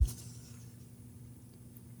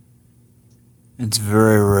It's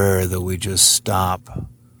very rare that we just stop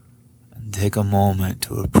and take a moment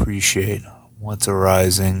to appreciate what's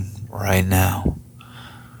arising right now,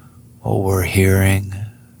 what we're hearing,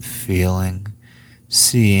 feeling,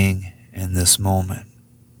 seeing in this moment.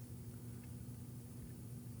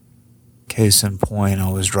 Case in point, I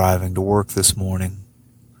was driving to work this morning,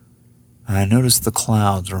 and I noticed the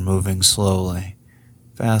clouds were moving slowly,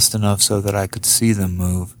 fast enough so that I could see them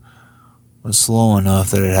move, but slow enough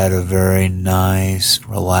that it had a very nice,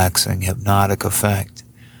 relaxing, hypnotic effect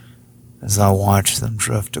as I watched them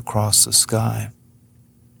drift across the sky.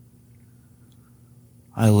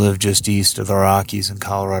 I live just east of the Rockies in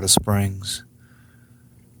Colorado Springs.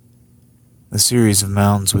 The series of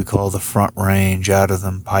mountains we call the Front Range, out of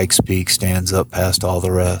them Pikes Peak stands up past all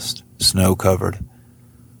the rest, snow-covered.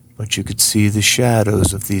 But you could see the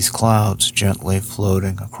shadows of these clouds gently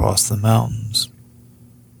floating across the mountains.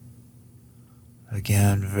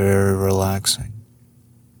 Again, very relaxing,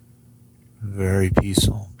 very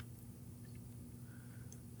peaceful.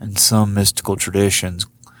 In some mystical traditions,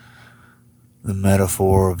 the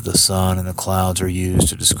metaphor of the sun and the clouds are used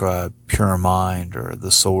to describe pure mind, or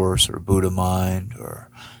the source, or Buddha mind, or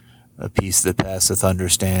a peace that passeth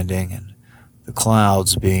understanding, and the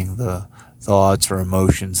clouds being the thoughts or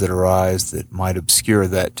emotions that arise that might obscure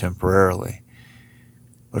that temporarily.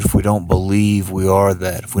 But if we don't believe we are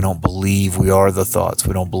that, if we don't believe we are the thoughts,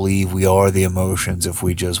 we don't believe we are the emotions, if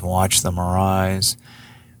we just watch them arise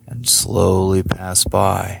and slowly pass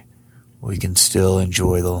by, we can still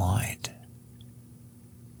enjoy the light.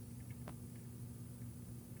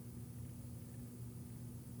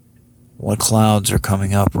 What clouds are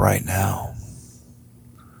coming up right now?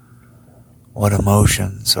 What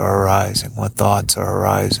emotions are arising? What thoughts are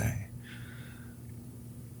arising?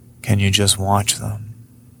 Can you just watch them?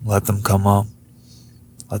 Let them come up.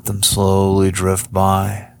 Let them slowly drift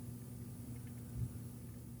by.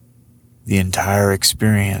 The entire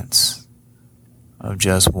experience of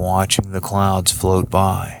just watching the clouds float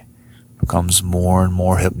by becomes more and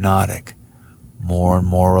more hypnotic, more and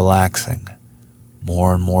more relaxing,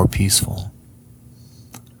 more and more peaceful.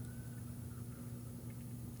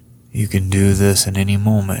 You can do this in any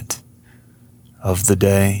moment of the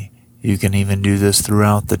day. You can even do this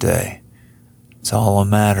throughout the day. It's all a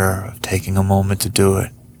matter of taking a moment to do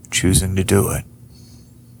it, choosing to do it.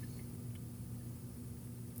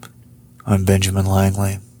 I'm Benjamin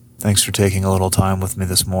Langley. Thanks for taking a little time with me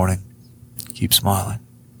this morning. Keep smiling.